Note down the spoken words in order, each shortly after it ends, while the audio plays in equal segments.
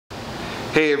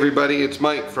Hey everybody, it's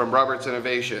Mike from Roberts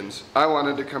Innovations. I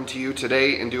wanted to come to you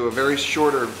today and do a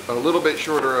little bit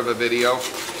shorter of a video,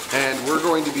 and we're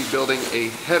going to be building a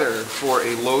header for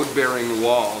a load-bearing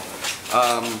wall.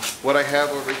 What I have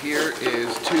over here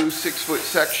is two 6-foot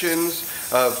sections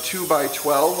of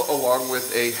 2x12 along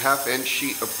with a 1/2-inch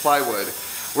sheet of plywood.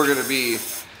 We're going to be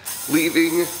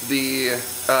leaving the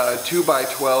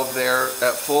 2x12 there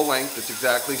at full length. It's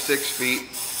exactly 6 feet.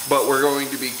 But we're going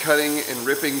to be cutting and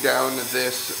ripping down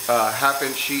this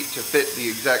 1/2-inch sheet to fit the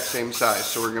exact same size.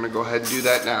 So we're going to go ahead and do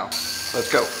that now.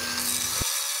 Let's go.